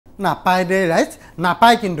নাপায় দে ৰাইজ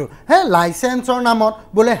নাপায় কিন্তু হে লাইসেন্সৰ নামত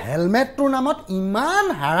বলে হেলমেটটোৰ নামত ইমান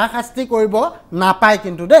হাৰাশাস্তি কৰিব নাপায়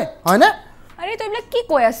কিন্তু দে হয় না আরে তুই কি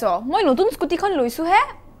কই আছ মই নতুন স্কুটিখন লৈছো হে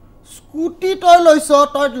স্কুটি তই লৈছ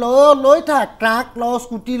তই লৈ থাক ট্ৰাক ল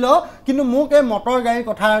স্কুটি ল কিন্তু মোক এই মটৰ গাড়ীৰ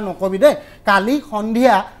কথা নকবি দে কালি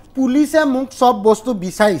সন্ধিয়া পুলিচে মোক সব বস্তু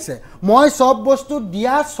বিচাৰিছে মই সব বস্তু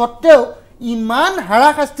দিয়া সত্ত্বেও ইমান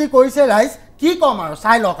হাৰাশাস্তি কৰিছে ৰাইজ কি কম আৰু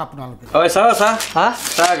চাই লওক আপোনালোকে হয়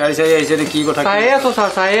চা গাড়ী চাই আহিছে কি কথা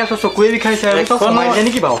চাই আছো চকুৱে বিষাইছে আৰু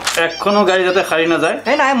নেকি বাও এখনো গাড়ী যাতে খাৰি না যায়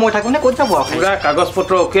এই নাই মই থাকোনে ক'ত যাব পুৰা কাগজ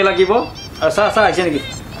পত্ৰ ওকে লাগিব আৰু চা আহিছে নেকি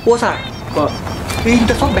ও ছাৰ ক এই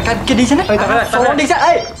দুটা সব বেকাৰ কে দিছে নে সব দিছে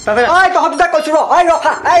এই তহঁত দুটা কৈছো ৰ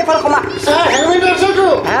ৰখা এইফালে কমা হেলমেট আছে তো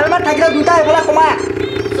হেলমেট থাকিলে দুটা এইফালে কমা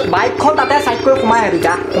বাইকখন তাতে সাইড কৰি কমাই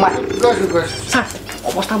দুটা কমাই ছাৰ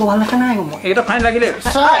অৱস্থা ভাল দেখা নাই মই এইটা ফাইন লাগিলে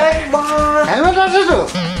হেলমেট আছে তো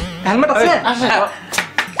হেলমেট আছে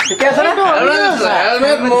ঠিকে আছে না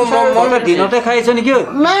হেলমেট মই দিনতে খাইছো নেকি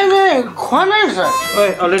নাই খোৱা নাই স্যাৰ ঐ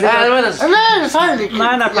অলৰেডি হেলমেট আছে নাই স্যাৰ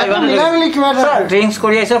না 500 ড্ৰিংকছ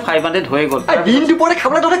কৰি আছে 500 হৈ গ'ল দিন দুপৰে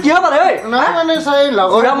খাবলৈ তহঁতে কি হ'ব ৰে নাই মানে স্যাৰ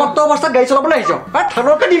লগৰ মত অৱস্থাত গাড়ী চলাবলৈ আহিছ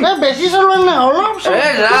ঠাণ্ডাতে দিম বেছি চলোৱা নাই অলপ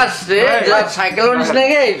জাষ্ট চাইকেলৰ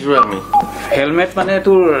নিচিনাকে আহিছো আমি হেলমেট মানে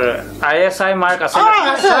তোৰ ISI মাৰ্ক আছে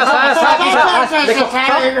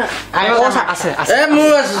আছে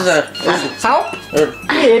মোৰ আছে স্যাৰ চাও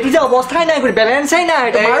এইটো যে অৱস্থাই নাই কৰি বেলেন্সই নাই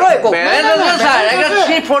মাৰো একো বেলেন্স আছে স্যাৰ এটা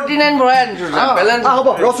 349 ভৰাই আনিছো স্যাৰ বেলেন্স হ'ব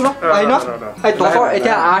ৰচোন আহি ন এই তহঁতৰ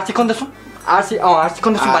এতিয়া আৰচিখন দেচোন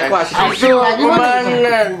আৰচিখন দেচোন বাইকৰ আৰচি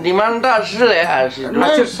ডিমাণ্ডটা আছিলে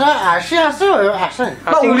আৰচি আছে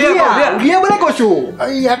উলিয়াবলৈ কৈছো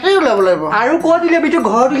ইয়াতে ওলাব লাগিব আৰু ক'ত উলিয়াবি তই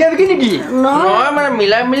ঘৰত উলিয়াবি নেকি নহয় মানে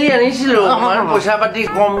মিলাই মিলি আনিছিলো আমাৰ পইচা পাতি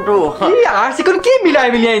কমটো আৰচিখন কি মিলাই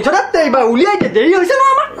মিলি আনিছ তাত এইবাৰ উলিয়াই দে দেৰি হৈছে ন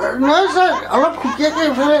আমাৰ নহয় স্যাৰ অলপ খুকিয়াকে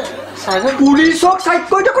এইফালে পুলিচক সাইড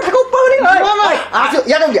কৰি কথা ক'ব পাৰি আছে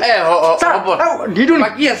ইয়াত হ'ব দি দিওঁ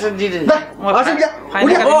বাকি আছে দি দে আছে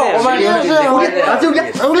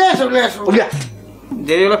উলিয়া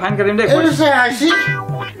দেৰি হ'লে ফাইন কাটিম দে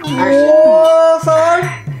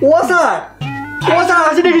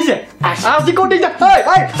আজি দেখিছে আজি ক'ত দেখিছে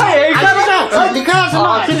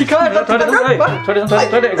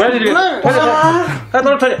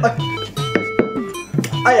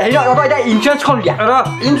ইঞ্চুৰেঞ্চখন দিয়া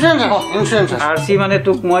ইঞ্চুৰেঞ্চ আৰচি মানে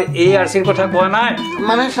তোক মই এই আৰচিৰ কথা কোৱা নাই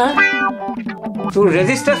মানে স্যাৰ তোৰ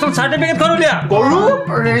ৰেজিষ্ট্ৰেচন চাৰ্টিফিকেট খন উলিয়া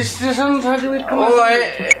ৰেজিষ্ট্ৰেচন চাৰ্টিফিকেট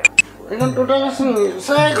এখন টোটাল আছে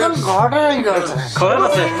স্যাৰ এখন ঘৰতে আহি গ'ল ঘৰত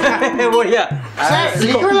আছে বঢ়িয়া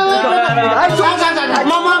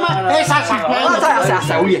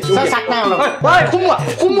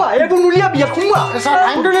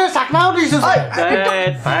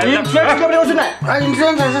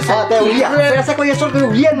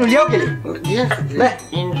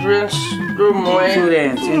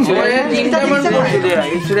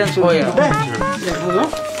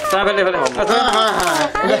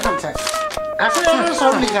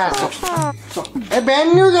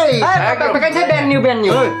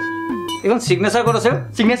এখন সিগনেচাৰ ক'ত আছে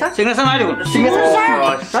সিগনেচাৰ নাই দেখোন সিগনেচাৰ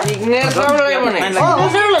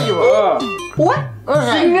লাগিব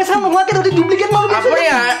সিগনেচাৰ নোহোৱাকে তহঁতি ডুপ্লিকেট মাৰো আপুনি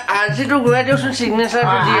আৰচিটো ঘূৰাই দিয়কচোন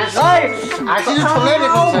সিগনেচাৰটো দি আছে আৰচিটো থলে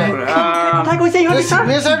দেখোন কথা কৈছে ইহঁতি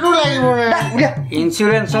সিগনেচাৰটো লাগিব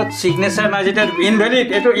ইঞ্চুৰেঞ্চত সিগনেচাৰ নাই যেতিয়া ইনভেলিড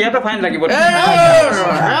এইটো ইয়াতে ফাইন লাগিব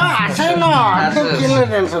আছে ন কিনো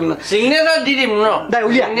টেনচন সিগনেচাৰ দি দিম ন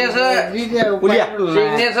উলিয়া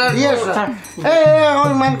সিগনেচাৰ দি আছো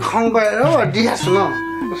ইমান খং কৰে দি আছো ন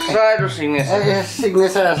Side signature.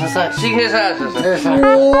 Signature আছে স্যার Signature আছে স্যার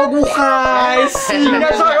ও বুখাই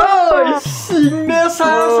signature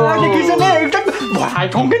স্যার দেখিছে নে এটা ভাই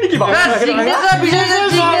থংকে নেকি বা signature বিশেষ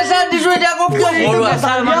signature দিছো এটা আকৌ বড়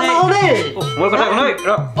স্যার মানে মোৰ কথা শুনই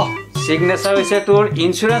সিগনেচাৰ হৈছে তোৰ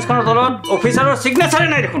ইনস্যুৰেন্সখনৰ তলত অফিচাৰৰ সিগনেচাৰ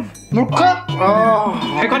নাই দেখোন মূৰ্খ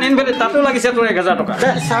এখন ইনভেলিড তাতো লাগিছে তোৰ 1000 টকা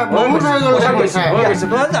স্যাৰ বহুত হৈ গ'ল গৈছে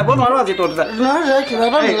তই যাব নোৱাৰো আজি তোৰ নহয় যে কিবা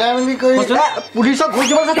এটা মিলামিলি কৰি পুলিচক ঘূৰি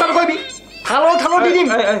যাব চেষ্টা কৰিবি থালো দি দিম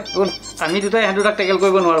আমি দুটাই হেঁতুটাক টেকেল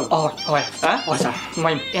কৰিব নোৱাৰো হয় স্যাৰ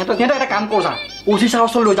মই এটা কাম কৰো স্যাৰ ওসি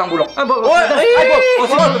সাহস লৈ যাম বলক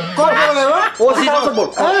ওসি সাহস বল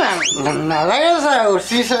নালাগে স্যার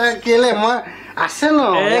ওসি স্যার কেলে মই আছে ন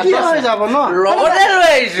কি হৈ যাব ন লগতে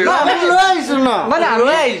লৈ আহিছো ন মানে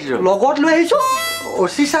লৈ আহিছো লগত লৈ আহিছো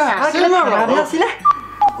ওসি স্যার আছে ন আছিলে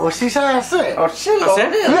ওসি স্যার আছে আছে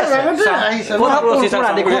আহিছে ওসি স্যার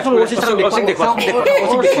ওসি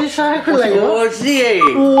স্যার কি লাগিব ওসি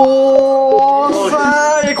ও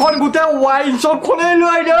স্যার এখন গুটা ওয়াইন শপ খনে লৈ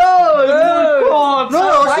আইলো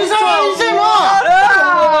ওসি স্যার আহিছে ন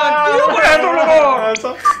কি কৰে তোৰ লগত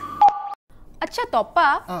আচ্ছা তপা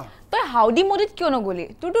তই হাউডি মোডিত কিয় নগলি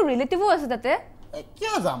তোৰতো ৰিলেটিভো আছে তাতে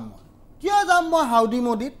কিয় যাম মই হাউডি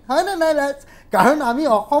মোডিত হয় না নাই ৰাজ কাৰণ আমি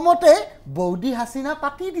অসমতে বৌদি হাসিনা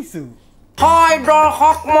পাতি দিছো হয়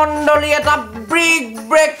দৰ্শক মণ্ডলী এটা ব্ৰেক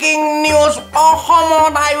ব্ৰেকিং নিউজ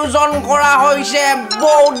অসমত আয়োজন কৰা হৈছে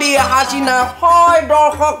বৌদি হাসিনা হয়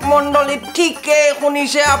দৰ্শক মণ্ডলী ঠিকে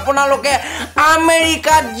শুনিছে আপোনালোকে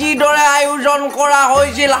আমেৰিকাত যিদৰে আয়োজন কৰা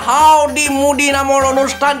হৈছিল হাউডি মোডি নামৰ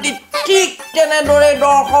অনুষ্ঠানটি ঠিক তেনেদৰে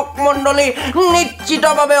দৰ্শক মণ্ডলী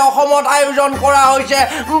নিশ্চিতভাৱে অসমত আয়োজন কৰা হৈছে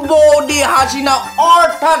বৌদি হাসিনা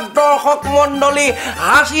অৰ্থাৎ দৰ্শক মণ্ডলী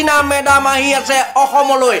হাসিনা মেডাম আহি আছে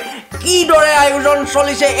অসমলৈ কিদৰে আয়োজন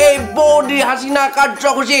চলিছে এই বৌদি হাসিনা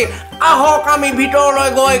কাৰ্যসূচী আহক আমি ভিতৰলৈ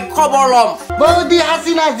গৈ খবৰ ল'ম বৌদি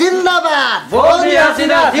হাসিনা জিন্দাবাদ বৌদি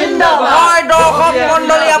হাসিনা জিন্দাবাদ হয় দৰ্শক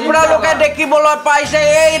মণ্ডলী আপোনালোকে দেখিবলৈ পাইছে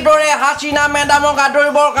এইদৰে হাসিনা মেডামক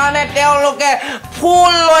আদৰিবৰ কাৰণে তেওঁলোকে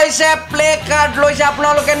ফুল লৈছে প্লে কাৰ্ড লৈছে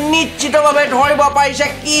আপোনালোকে নিশ্চিতভাৱে ধৰিব পাৰিছে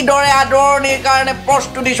কিদৰে আদৰণিৰ কাৰণে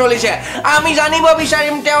প্ৰস্তুতি চলিছে আমি জানিব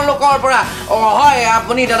বিচাৰিম তেওঁলোকৰ পৰা হয়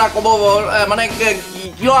আপুনি দাদা ক'ব মানে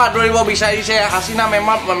কিয় আদৰিব বিচাৰিছে হাসিনা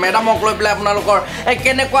মেডামক লৈ পেলাই আপোনালোকৰ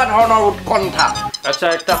কেনেকুৱা ধৰণৰ উৎকণ্ঠা আচ্ছা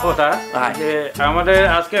একটা কথা যে আমাদের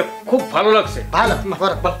আজকে খুব ভালো লাগছে ভালো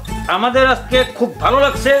আমাদের আজকে খুব ভালো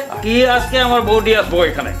লাগছে কি আজকে আমার বৌদি আসবো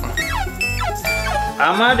এখানে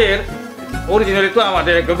আমাদের অরিজিনালি তো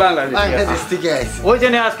আমাদের একটু বাংলাদেশ থেকে আইছে ওই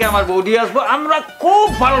জন্য আজকে আমার বৌদি আসবো আমরা খুব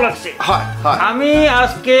ভালো লাগছে আমি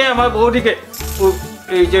আজকে আমার বৌদিকে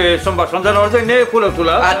এই যে সোমবার সন্ধ্যা নেওয়ার জন্য ফুল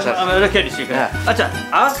তোলা আমি রেখে দিচ্ছি আচ্ছা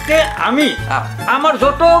আজকে আমি আমার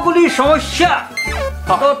যতগুলি সমস্যা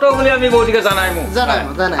ততগুলি আমি বৌদিকে জানাইমু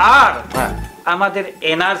আর আমাদের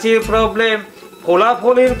এনার্জির প্রবলেম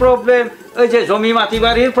ফলাফলির প্রবলেম ওই যে জমি মাটি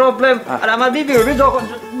বাড়ির প্রবলেম আর আমার বিবির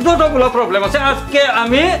যতগুলো প্রবলেম আছে আজকে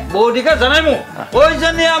আমি বৌদিকে জানাইমু ওই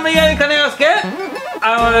জন্য আমি এখানে আজকে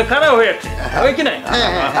খারাপ হয়ে যাচ্ছে ওই কি নাই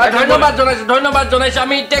ধন্যবাদ জনাইছো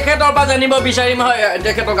আমি তেখেতৰ পৰা জানিব বিচাৰিম হয়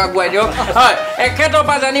তেখেতক আগুৱাই দিয়ক হয় এখেতৰ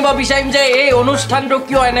পৰা জানিব বিচাৰিম যে এই অনুষ্ঠানটো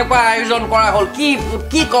কিয় এনেকুৱা আয়োজন কৰা হ'ল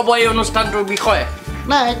কি ক'ব এই অনুষ্ঠানটোৰ বিষয়ে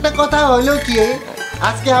না একটা কথা হইলো কি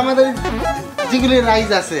আজকে আমাদের যেগুলি রাইজ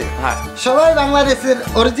আছে সবাই বাংলাদেশের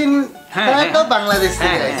অরিজিন তো বাংলাদেশ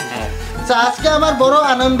থেকে আইছে আজকে আমার বড়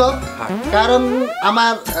আনন্দ কারণ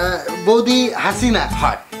আমার বৌদি হাসিনা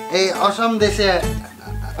এই অসম দেশে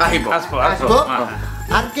আসবো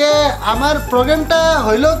আজকে আমার প্রোগ্রামটা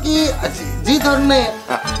হইলো কি যে ধরনের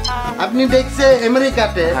আপনি দেখছে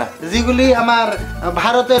আমেরিকাতে যেগুলি আমার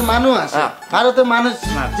ভারতের মানুষ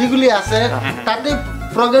যেগুলি আছে তাতে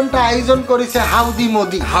প্রোগ্রামটা আয়োজন করেছে হাউডি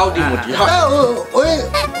মোদি ওই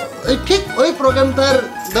ঠিক ওই প্রোগ্রামটার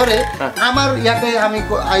ধরে আমার ইয়াতে আমি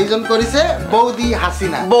আয়োজন করেছে বৌদি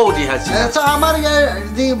হাসিনা আমার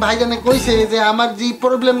যে ভাইজানে কইছে যে আমার যে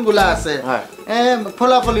প্রবলেম গুলা আছে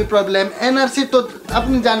ফলাফলি প্রবলেম এনআরসি তো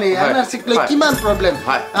আপনি জানেন এনআরসি কিমান প্রবলেম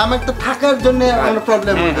আমার তো থাকার জন্য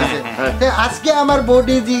প্রবলেম হইতেছে আজকে আমার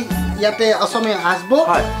বৌদি জি ইয়াতে অসমে আসবো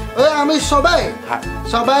আমি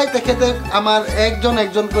সবাই তেখেতে আমার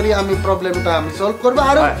একজন করে আমি প্রবলেমটা আমি সলভ করবো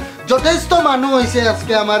আর যথেষ্ট মানুষ হয়েছে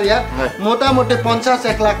আজকে আমার ইয়াত মোটামুটি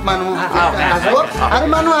 50-1 লাখ মানুষ আসবো আর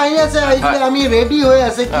মানুষ আহি আছে আমি রেডি হয়ে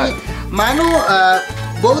আছে কি মানুষ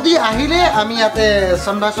বৌদি আহিলে আমি ইয়াতে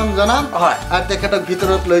সম্ভাষণ জনাম আর তেখেতক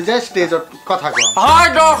ভিতৰত লৈ যায় ষ্টেজত কথা কম হয়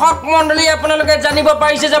দৰ্শক মণ্ডলী আপোনালোকে জানিব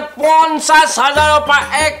পাৰিছে যে 50,000ৰ পৰা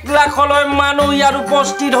 1 লাখলৈ মানুহ ইয়াত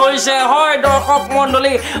উপস্থিত হৈছে হয় দৰ্শক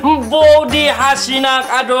মণ্ডলী বৌদি হাসিনাক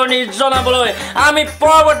আদৰণি জনাবলৈ আমি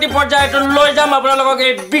পৰৱৰ্তী পৰ্যায়ত লৈ যাম আপোনালোকক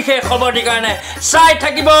এই বিশেষ খবৰটিৰ কাৰণে চাই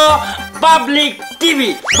থাকিব পাব্লিক টিভি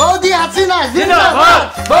বৌদি হাসিনা জিন্দাবাদ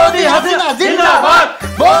বৌদি হাসিনা জিন্দাবাদ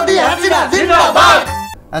বৌদি হাসিনা জিন্দাবাদ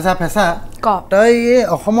আচ্ছা ফেসা তই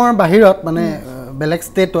অসমৰ বাহিৰত মানে বেলেগ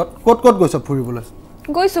ষ্টেটত ক'ত গৈছ ফুৰিবলৈ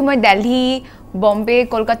গৈছো মই দিল্লী বম্বে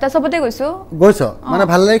কলকাতা সবতে গৈছ মানে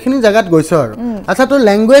ভাল লাগেখিনি জায়গাত গৈছ আৰু আচ্ছা তোৰ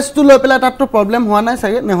ল্যাঙ্গুৱেজটো লৈ পেলাই তাতটো প্ৰবলেম হোৱা নাই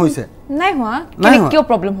চাগে নে হৈছে নাই হোৱা কিয়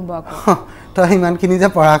প্ৰবলেম হ'ব আকৌ তই ইমানখিনি যে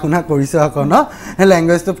পঢ়া শুনা কৰিছ আকৌ ন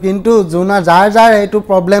ল্যাঙ্গুৱেজটো কিন্তু যোনা যাৰ এইটো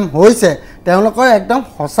প্ৰবলেম হৈছে তেওঁলোকৰ একদম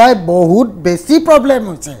সঁচাই বহুত বেছি প্ৰবলেম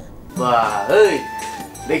হৈছে বাহ এই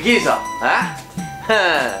দেখিছ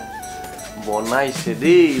বনাইছে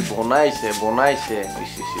দেই বনাইছে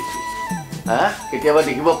কেতিয়াবা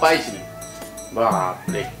দেখিব পাইছিল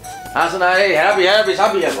বাপৰে আচোন হেৰাবি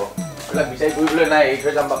চাবি আকৌ এইবিলাক বিচাৰি ফুৰিবলৈ নাই এই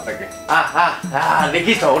থৈ যাম বাপটাকে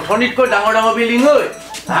দেখিছ অথনিতকৈ ডাঙৰ বিল্ডিং ঐ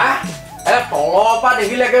তলৰ পৰা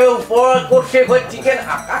দেখিলেকে ওপৰত ক'ত শেষ হৈ চিকেন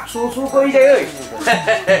আকাশ চুৰ কৰি যায় ঐ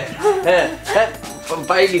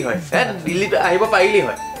পাৰিলি হয় দিল্লীত আহিব পাৰিলি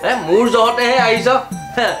হয় মোৰ জহতেহে আহিছ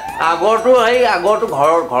আগৰটো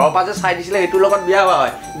ঘৰৰ পৰা যে চাই দিছিলে সেইটোৰ লগত বিয়া হোৱা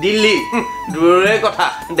হয় দিল্লী দূৰৰে কথা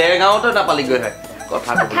দেৰগাঁৱতো নাপালিগৈ হয়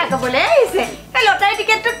কথা ক'বলৈ আহিছে এই লটাৰী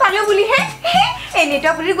টিকেটটো পালো বুলিহে এনেইতো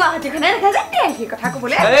আপুনি গুৱাহাটীখনে দেখা যায় সেই কথা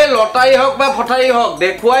ক'বলৈ এই লটাৰী হওক বা ফটাৰী হওক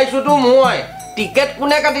দেখুৱাইছোতো মই টিকেট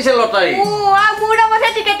কোনে কাটিছে লটাৰী মোৰ নামতহে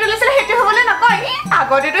টিকেটটো লৈছিলে সেইটো হ'বলৈ নকয়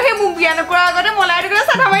আগতেতো সেই মোক বিয়া নকৰাৰ আগতে মলাই টুকুৰা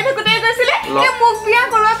চাধা মাৰি থাকোঁতে কৈছিলে মোক বিয়া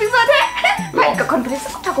কৰোৱাৰ পিছতহে বাক্যখন পাতিছে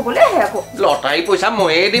কথা ক'বলৈ আহে আকৌ লটাৰী পইচা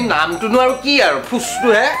ময়ে দিম নামটোনো আৰু কি আৰু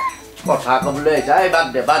ফুচটোহে কথা ক'বলৈ আহিছা এই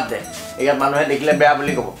বাদ দে ইয়াত মানুহে দেখিলে বেয়া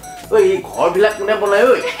বুলি ক'ব ঐ এই ঘৰবিলাক কোনে বনাই ঐ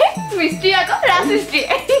মিস্ত্ৰী আকৌ ৰাজমিস্ত্ৰী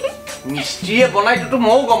মিস্ত্ৰীয়ে বনাইটোতো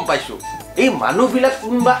ময়ো গম পাইছোঁ এই মানুহবিলাক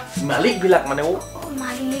কোনবা মালিকবিলাক মানে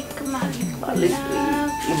মালিক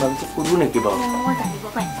এই মানুহটো সুধো নেকি বাৰু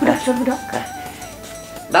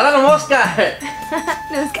দাদা নমস্কাৰ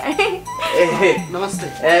নমস্তে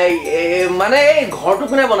মানে এই ঘৰটো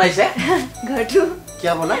কোনে বনাইছে ঘৰটো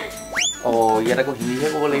কিয় বনাই ইয়াত আকৌ হিন্দীহে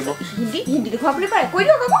ক'ব লাগিব হিন্দী দেখুৱা বুলি কয় কৈ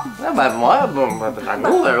দিয়ক আকৌ মই জানো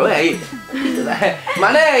বাৰু এই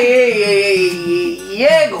মানে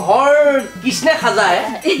ये घर किसने खजा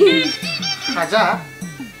है खाजा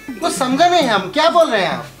कुछ समझा नहीं हम क्या बोल रहे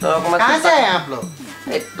हैं आप कहाँ से आए आप लोग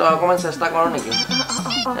तो অকমান চেষ্টা কৰো নেকি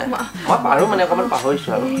মই পাৰো মানে অকমান পাহৰিছো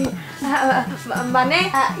আৰু মানে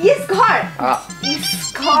इस घर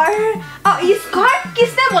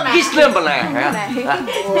किसने बनाया है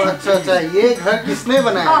अच्छा ये घर किसने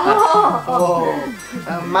बनाया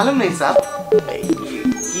मालूम नहीं साहब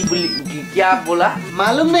क्या बोला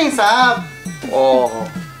मालूम नहीं साहब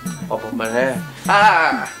মানে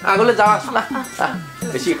আগলৈ যাওঁ আছো না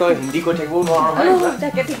বেছি কৈ হিন্দী কৈ থাকিব নোৱাৰো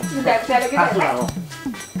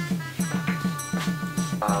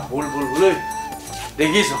ভুল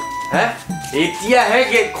দেখিছ এতিয়াহে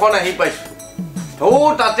গেটখন আহি পাইছো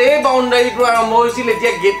তাতে বাউণ্ডাৰীটো আৰম্ভ হৈছিল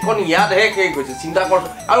এতিয়া গেটখন ইয়াতহে শেষ হৈছে চিন্তা কৰছো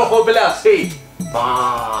আৰু সৌফালে আছেই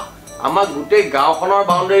আমাৰ গোটেই গাঁওখনৰ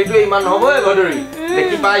বাউণ্ডাৰীটো ইমান নহবই ভদৰি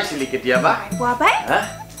দেখি পাইছিলি কেতিয়াবা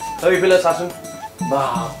সেইফালে চাচোন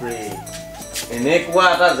বাপৰে এনেকুৱা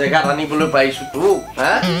এটা জেগাত আনিবলৈ পাইছো তো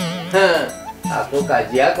আকৌ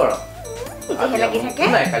কাজিয়া কৰ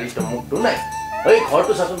নাই খালি তমুকটো নাই এই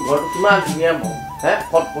ঘৰটো চাচোন ঘৰটো কিমান ধুনীয়া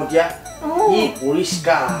ফটফটীয়া কি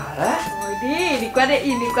পৰিষ্কাৰ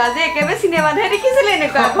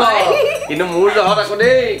কিন্তু মোৰ জহত আকৌ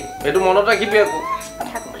দেই এইটো মনত ৰাখিবি আকৌ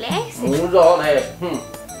মোৰ জহতহে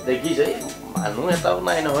দেখিছে মানুহ এটাও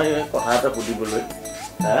নাই নহয় কথা এটা সুধিবলৈ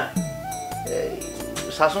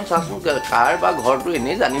চাচোন কাৰ বা ঘৰটো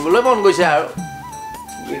এনেই জানিবলৈ মন গৈছে আৰু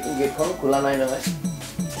গেটখন খোলা নাই নহয়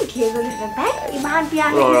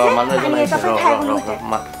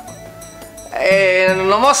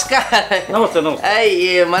নমস্কাৰ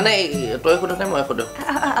মানে তই সোধনে মই সোধো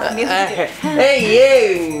এই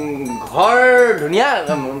ঘৰ ধুনীয়া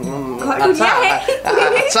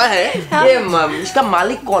अच्छा है ये इसका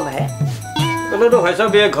मालिक कौन है चलो तो भाई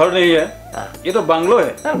साहब ये घर नहीं है ये तो बांग्लो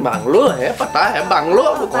है बांग्लो है पता है बांग्लो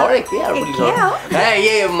तो घर है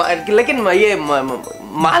ये लेकिन ये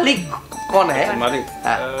मालिक कौन है मालिक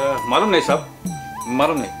मालूम नहीं साहब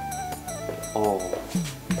मालूम नहीं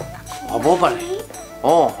হ'ব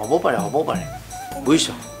পাৰে বুজিছ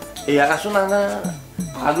এই আকাশোন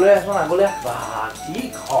আগলৈ আগলৈ কি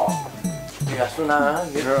ঘৰ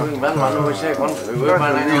ইমান মানুহ হৈছে এখন ধৰিবই পৰা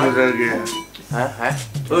নাই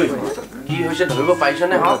কি হৈছে ধৰিব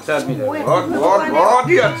পাৰিছনে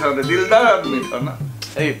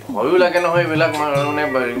এই ভয়ো লাগে নহয় এইবিলাক মানে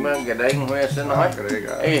ইমান গেদাৰিং হৈ আছে নহয়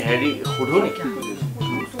এই হেৰি সুধো নেকি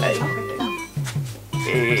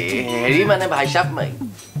হেৰি মানে ভাই সাহেব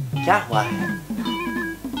क्या हुआ है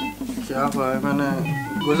मैंने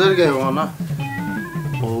गुजर गए हो ना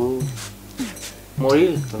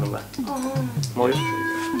মৰিল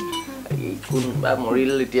কোনোবা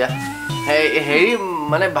মৰিল এতিয়া হেৰি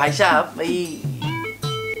মানে ভাই সাহেব এই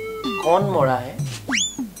कौन मरा है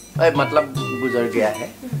मतलब गुजर गया है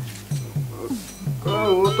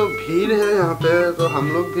वो तो भीड़ है यहाँ पे तो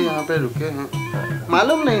हम लोग भी यहाँ पे रुके हैं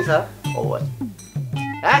मालूम नहीं साहब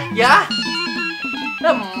क्या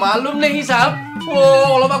मालूम नहीं साहब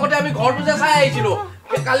অলপ আগতে আমি ঘৰটো যে চাই আহিছিলো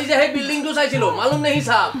কালি যে সেই বিল্ডিংটো চাইছিলো মালুম নেহি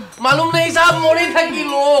সাহেব মৰি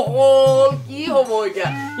থাকিল হল কি হ'ব এতিয়া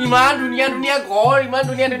ইমান ধুনীয়া ঘৰ ইমান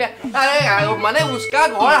ধুনীয়া মানে उसका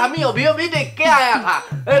घर हम अभी देख के आया था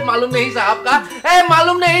मालूम नहीं साहब का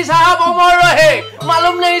मालूम नहीं साहब अमर रहे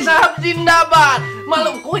मालूम नहीं साहब जिंदाबाद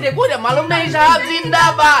मालूम कोई दे मालूम नहीं साहब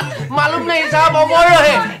जिंदाबाद मालूम नहीं साहब अमर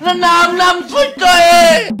रहे नाम सत्य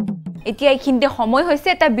है এতিয়া এইখিনিতে সময় হৈছে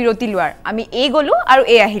এটা বিৰতি লোৱাৰ আমি এই গলো আৰু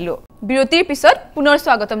এই আহিলো বিৰতিৰ পিছত পুনৰ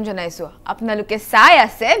স্বাগতম জনাইছো আপোনালোকে চাই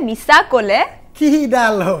আছে মিছা কলে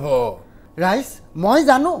কিডাল হব ৰাইজ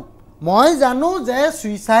মই জানো যে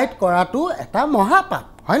সুইচাইড কৰাটো এটা মহাপাপ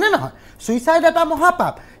হয়নে নহয় সুইচাইড এটা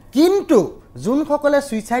মহাপাপ কিন্তু যোনসকলে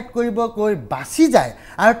সুইচাইড কৰিব কৈ বাছি যায়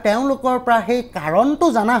আৰু তেওঁলোকৰ পৰা সেই কাৰণটো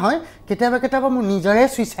জানা হয় কেতিয়াবা মোৰ নিজৰে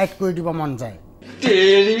সুইচাইড কৰি দিব মন যায়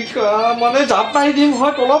তেৰিকা মানে জাপ মাৰি দিম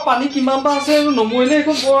হয় তলত পানী কিমান বা আছে নমৰিলে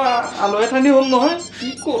একো আলয় ঠানি হ'ল নহয় কি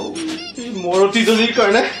কৰোঁ মৰতিজনীৰ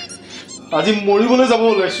কাৰণে আজি মৰিবলৈ যাব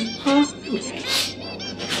ওলাইছোঁ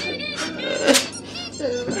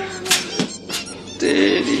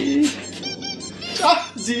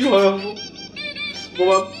যি হয় হ'ব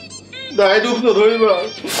দাই দুখ নধৰিবা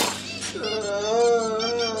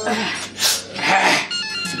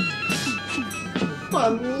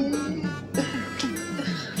পানী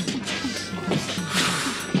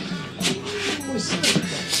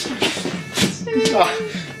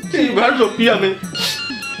এইবাৰ জপি আনে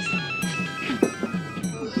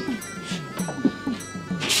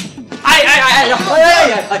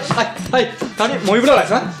তহঁতি মৰিবলৈ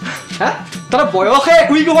ওলাইছ হা তহঁতৰ বয়সে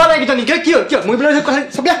একো হোৱা নাই কিয় নিকে কি হ'ল কিয় মৰিবলৈ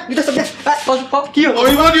কি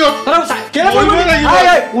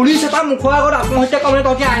পুলিচ এটা মুখৰ আগত আত্মহত্যা কৰিলে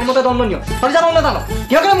তহঁতি আইনমতে দণ্ড নিয় তহঁতি জানো নাজানো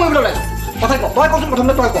কিয় কেলে মৰিবলৈ ওলাইছ কথা ক তই কচোন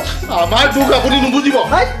প্ৰথমতে তই ক আমাৰ দুখ আপুনি নুবুজিব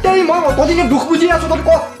মই তহঁতি দুখ বুজি আছো তহঁতি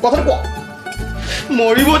ক কথাটো ক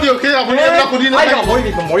মৰিব দিয়ক সেই আপুনি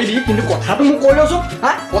মৰিবি কিন্তু কথাটো মোক কৈ লৈছো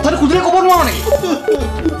হা কথাটো খুজিলে ক'ব নোৱাৰো নেকি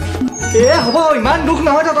হ'ব ইমান দুখ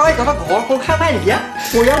নহয় তই ঘৰ সংসাৰ নাই নেকি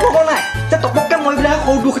পৰিয়ালবৰ্গ নাই যে টপককৈ মৰিবলৈ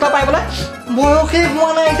সৰু দুখ এটা পাই পেলাই বয়সে হোৱা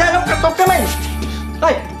নাই এতিয়া টপকৈ নাই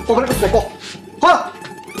ক'বলৈ ক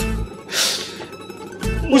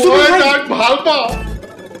ভাল পাওঁ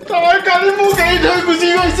তই কালি মোক এৰি থৈ গুচি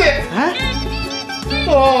গৈছে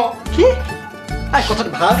কি কথাটো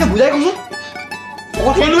ভালকৈ বুজাই কচোন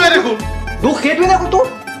সকলোৱে দেখোন দুখ সেইটোৱে দেখোন তোৰ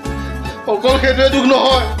অকল সেইটোৱে দুখ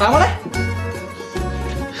নহয় তাৰমানে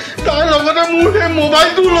তাৰ লগতে মোৰ সেই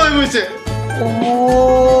মোবাইলটো লৈ গৈছে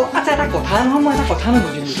আচ্ছা এটা কথা নহয় মই এটা কথা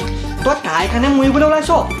নুবুজিলোঁ তই তাইৰ কাৰণে মৰিবলৈ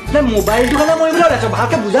ওলাইছ নে মোবাইলটোৰ কাৰণে মৰিবলৈ ওলাইছ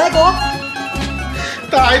ভালকৈ বুজাই ক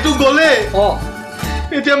তাইতো গ'লে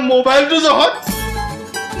এতিয়া মোবাইলটো জহত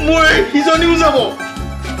মোৰ সিজনীও যাব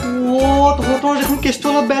তহঁতৰ দেখোন কেছটো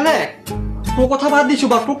অলপ বেলেগ তোৰ কথা বাদ দিছোঁ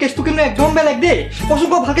বাৰু তোৰ কেছটো কিন্তু একদম বেলেগ দেই কচোন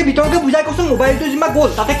ক ভালকৈ ভিতৰতে বুজাই কচোন মোবাইলটো যিমান গ'ল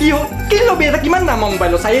তাতে কি হ'ল কি ল'বি এটা কিমান দাম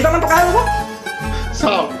মোবাইলৰ 4,000 মান টকাহে ল'ব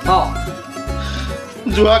চাওক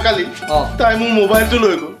যোৱাকালি তাই মোৰ মোবাইলটো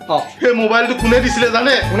লৈ গ'ল সেই মোবাইলটো কোনে দিছিলে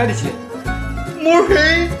জানে কোনে দিছিলে মোৰ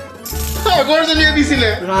সেই আগৰজনীয়ে দিছিলে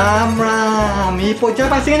ৰাম ৰাম এই পৰ্যায়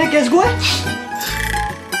পাইছেগৈ নে কেছ গৈ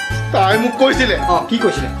তাই মোক কৈছিলে কি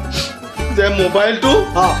কৈছিলে যে মোবাইলটো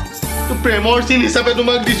প্ৰেমৰ চিন হিচাপে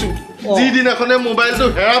তোমাক দিছোঁ যিদিনাখনে মোবাইলটো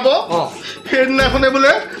হেৰাব সেইদিনাখনে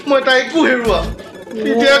বোলে মই তাইকো হেৰুৱাম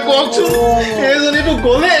এতিয়া কওকচোন এইজনীটো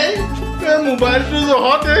গ'লেই মোবাইলটো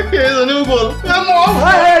জহতে সেইজনীও গ'ল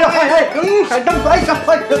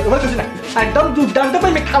একদম দুৰ্দান্ত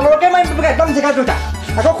পাই খালৰকে মাৰি একদম জেগা দুটা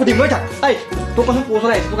আকৌ সুধিম লৈ থাক তোৰ কচোন পইচা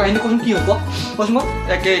আহিছে তোৰ কাহিনী কচোন কি হ'ল কচোন মোক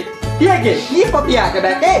একেই কি একে কি কপি একেবাৰে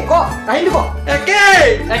একেই ক কাহিনীটো ক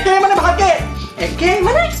একেই মানে ভালকে একেই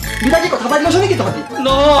মানে দুটা কি কথা পাতি লৈছ নেকি তহঁতি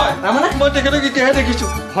নহয় তাৰমানে মই তেখেতক এতিয়াহে দেখিছোঁ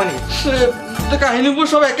হয় নেকি কাহিনীবোৰ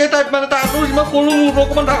চব একে টাইপ মানে তাতো যিমান সৰু মোৰ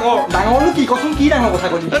অকণমান ডাঙৰনো কি কচোন কি ডাঙৰ কথা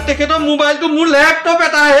কৈছে তেখেতৰ মোবাইলটো মোৰ লেপটপ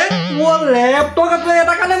এটাহে মোৰ লেপটপ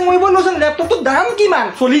এটা কাৰণে মৰিব লৈছে লেপটপটোৰ দাম কিমান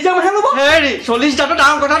 40,000 মানহে ল'ব হেৰি 40,000টো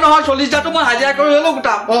ডাঙৰ কথা নহয় 40,000টো মই হাজিৰা কৰি হ'লেও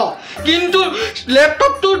গোটাম কিন্তু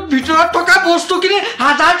লেপটপটোৰ ভিতৰত থকা বস্তুখিনি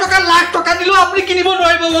 1,000 টকা লাখ টকা দিলেও আপুনি কিনিব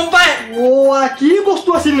নোৱাৰিব গম পায় কি বস্তু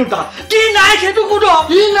আছিল নো তাত কি নাই সেইটো সোধক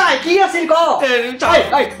কি নাই কি আছিল ক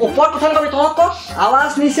ওপৰত কথা নকবি তহঁত ক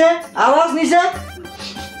আৱাজ নিছে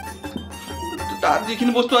তাত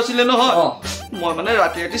যিখিনি বস্তু আছিলে নহয় মই মানে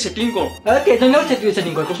ৰাতি ছেটিং কৰোঁ কেইজনীও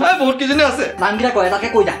ছেটিং কৰে বহুত কেইজনী আছে নামকেইটা কয় তাকে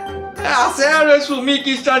কৈ যা আছে আৰু চুমি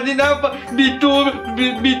কৃষ্ণাদিনা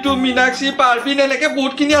বিটু মীনাক্ষী পাৰ্বিন এনেকে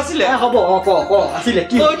বহুতখিনি আছিলে হ'ব আছিলে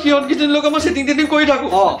সিহঁত কেইজনীৰ লগত মই ছেটিং কৰি থাকোঁ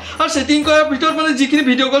আৰু ছেটিং কৰাৰ ভিতৰত মানে যিখিনি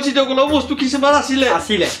ভিডিঅ' কলৰ বস্তু কিছুমান আছিলে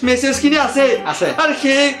মেছেজখিনি আছে আৰু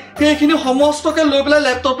সেইখিনি সমস্তকে লৈ পেলাই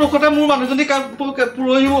লেপটপটোৰ সৈতে মোৰ মানুহজনী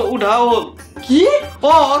পৰহি উধাও হ'ল কি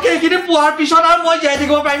সেইখিনি পোৱাৰ পিছত আৰু মই জীয়াই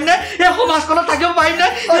থাকিব পাৰিম নে এই সমাজখনত থাকিব পাৰিম নে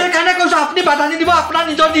সেইকাৰণে কৈছোঁ আপুনি বাধা নিদিব আপোনাৰ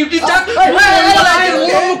নিজৰ ডিউটিত যাওক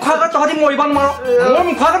তহঁতি মৰিব নোৱাৰ মোৰ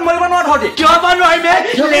মুখৰ আগত মৰিব নোৱাৰ তহঁতি কিয় বা নোৱাৰিম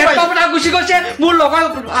লেপটপ এটা গুচি গৈছে মোৰ লগত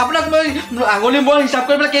আপোনাক মই আঙুলি মই হিচাপ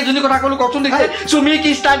কৰি পেলাই কেইজনী কথা ক'লো কওকচোন দেখিছে চুমি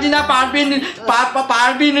কৃষ্ণাদিনা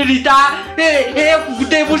পাৰ্বিন ৰীতা এই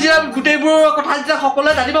গোটেইবোৰৰ কথা যেতিয়া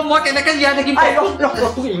সকলোৱে জানিব মই কেনেকৈ জীয়াই থাকিম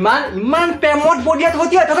ইমান প্ৰেমত বদিয়াত হৈ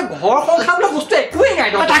দিয়া তহঁতে ঘৰ সংসাৰ বোলা বস্তু একোৱেই নাই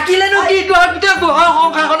থাকিলেনো কি গোটেই ঘৰ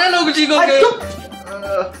সংসাৰখনে লৈ গুচি গ'ল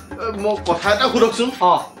মোক কথা এটা সোধকচোন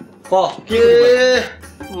কি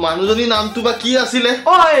মানুহজনী নামটো বা কি আছিলে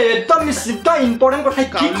একদম ইম্পৰ্টেণ্ট কথা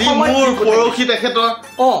কালি মোৰ পৰহি তেখেতৰ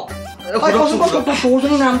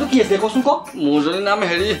তোৰজনী নামটো কি আছে কচোন ক মোৰজনীৰ নাম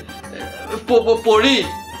হেৰি পৰি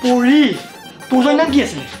পৰি তোৰজনীৰ নাম কি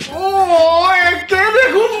আছিলে একে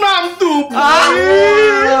দেখোন নামটো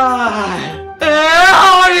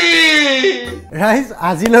ৰাইজ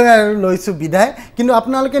আজিলৈ আৰু লৈছোঁ বিদায় কিন্তু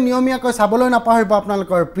আপোনালোকে নিয়মীয়াকৈ চাবলৈ নাপাহৰিব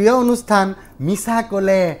আপোনালোকৰ প্ৰিয় অনুষ্ঠান মিছা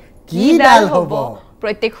কলে কিডাল হ'ব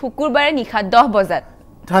প্ৰত্যেক শুকুৰবাৰে নিশা 10 বজাত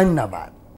ধন্যবাদ